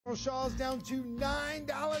Shawls down to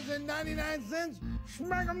 $9.99.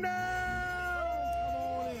 Smack them down! Come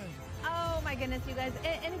on in. Oh my goodness, you guys.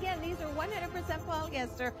 And again, these are 100%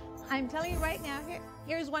 polyester. I'm telling you right now,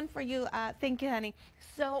 here's one for you. Thank you, honey.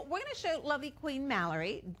 So we're going to show lovely Queen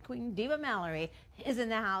Mallory. Queen Diva Mallory is in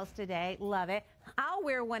the house today. Love it. I'll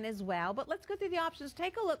wear one as well, but let's go through the options.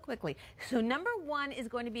 Take a look quickly. So number one is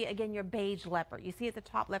going to be, again, your beige leopard. You see at the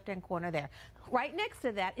top left-hand corner there. Right next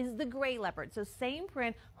to that is the gray leopard. So same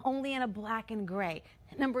print, only in a black and gray.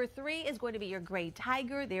 Number three is going to be your gray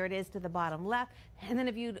tiger. There it is to the bottom left. And then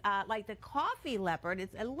if you like the coffee leopard,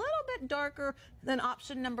 it's a little bit darker than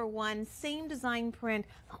option number one. Same design print,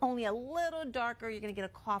 only a little darker. You're going to get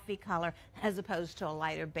a coffee color as opposed to a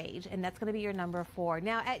lighter beige. And that's going to be your number four.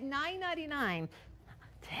 Now at $9.99,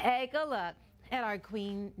 take a look at our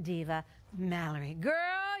Queen Diva Mallory. Girl,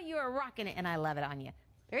 you are rocking it, and I love it on you.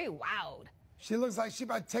 Very wild. She looks like she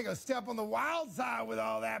about to take a step on the wild side with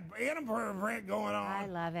all that animal print going on. I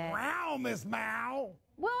love it. Wow, Miss Mal.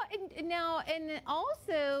 Well, and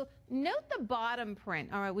also note the bottom print.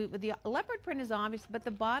 All right, the leopard print is obvious, but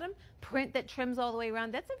the bottom print that trims all the way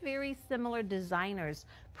around, that's a very similar designer's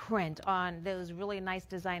print on those really nice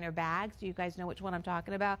designer bags. You guys know which one I'm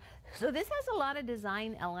talking about. So this has a lot of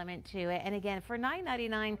design element to it. And again, for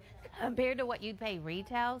 $9.99 compared to what you'd pay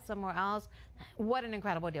retail somewhere else, what an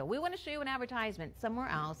incredible deal. We want to show you an advertisement somewhere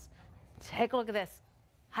else. Take a look at this.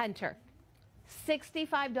 Hunter,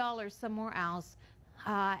 $65 somewhere else.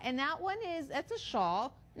 And that one that's a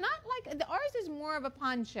shawl. Not like, ours is more of a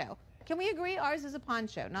poncho. Can we agree? Ours is a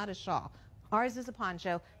poncho, not a shawl. Ours is a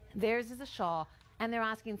poncho. Theirs is a shawl. And they're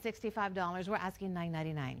asking $65. We're asking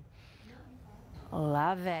 $9.99.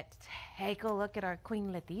 Love it. Take a look at our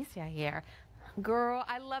Queen Leticia here. Girl,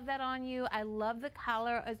 I love that on you. I love the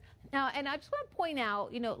color. Now, and I just want to point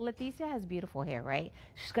out, you know, Leticia has beautiful hair, right?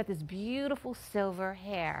 She's got this beautiful silver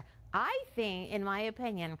hair. I think, in my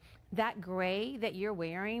opinion, that gray that you're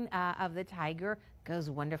wearing of the tiger goes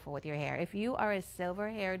wonderful with your hair. If you are a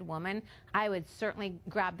silver-haired woman, I would certainly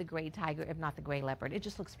grab the gray tiger, if not the gray leopard. It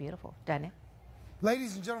just looks beautiful, doesn't it?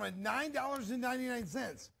 Ladies and gentlemen,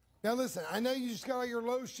 $9.99. Now listen, I know you just got all your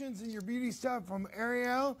lotions and your beauty stuff from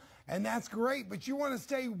Ariel, and that's great, but you want to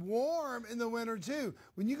stay warm in the winter too.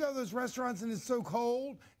 When you go to those restaurants and it's so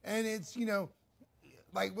cold and it's, you know,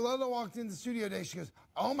 like Lola walked in the studio today, she goes,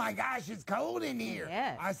 oh my gosh, it's cold in here.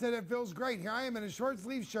 Yes. I said, it feels great. Here I am in a short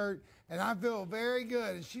sleeve shirt, and I feel very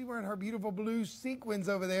good. And she's wearing her beautiful blue sequins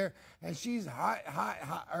over there, and she's hot,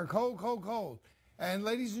 or cold, cold, cold. And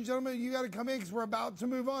ladies and gentlemen, you got to come in because we're about to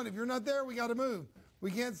move on. If you're not there, we got to move.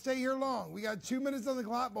 We can't stay here long. We got 2 minutes on the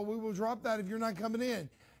clock, but we will drop that if you're not coming in.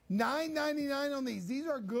 $9.99 on these. These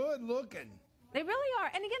are good looking. They really are.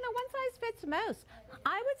 And again, the one size fits most.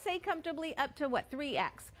 I would say comfortably up to, what,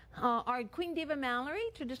 3X. Our Queen Diva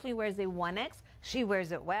Mallory traditionally wears a 1X. She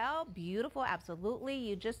wears it well. Beautiful, absolutely.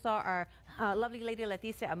 You just saw our lovely lady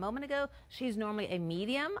Leticia a moment ago. She's normally a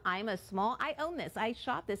medium. I'm a small. I own this. I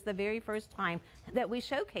shot this the very first time that we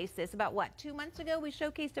showcased this. About, what, 2 months ago? We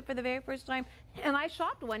showcased it for the very first time. And I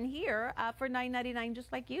shopped one here for $9.99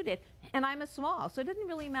 just like you did. And I'm a small. So it doesn't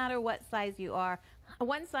really matter what size you are.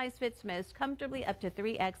 One size fits most, comfortably up to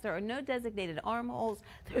 3X. There are no designated armholes.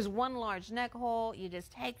 There's one large neck hole. You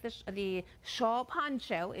just take the shawl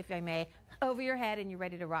poncho, if I may, over your head, and you're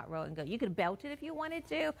ready to rock, roll, and go. You could belt it if you wanted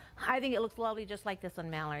to. I think it looks lovely just like this on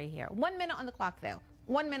Mallory here. 1 minute on the clock, though.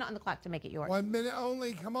 1 minute on the clock to make it yours. 1 minute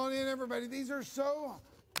only. Come on in, everybody. These are so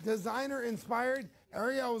designer-inspired.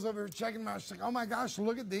 Ariel was over here checking them out. She's like, oh, my gosh,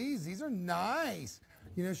 look at these. These are nice.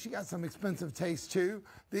 You know, she got some expensive taste, too.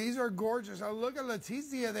 These are gorgeous. Oh, look at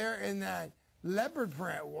Leticia there in that leopard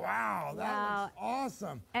print. Wow, that looks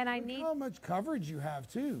awesome. And look how much coverage you have,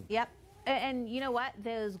 too. Yep. And you know what?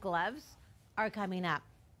 Those gloves are coming up.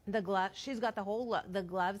 The glove, she's got the whole look. The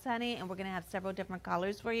gloves, honey, and we're going to have several different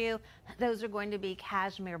colors for you. Those are going to be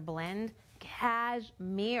cashmere blend.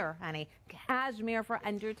 Cashmere, honey. Cashmere for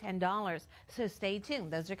under $10. So stay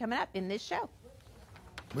tuned. Those are coming up in this show.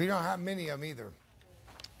 We don't have many of them either.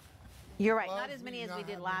 You're right. Not as many as we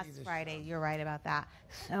did last Friday. You're right about that.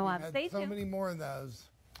 So stay tuned. So many more of those.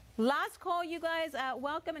 Last call, you guys.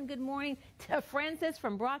 Welcome and good morning to Francis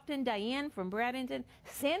from Brockton, Diane from Bradenton,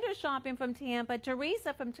 Sandra shopping from Tampa,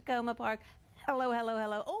 Teresa from Tacoma Park. Hello, hello,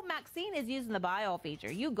 hello. Oh, Maxine is using the buy all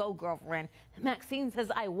feature. You go, girlfriend. Maxine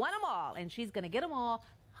says, I want them all, and she's going to get them all.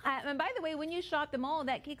 And by the way, when you shop them all,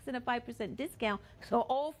 that kicks in a 5% discount. So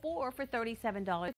all four for $37.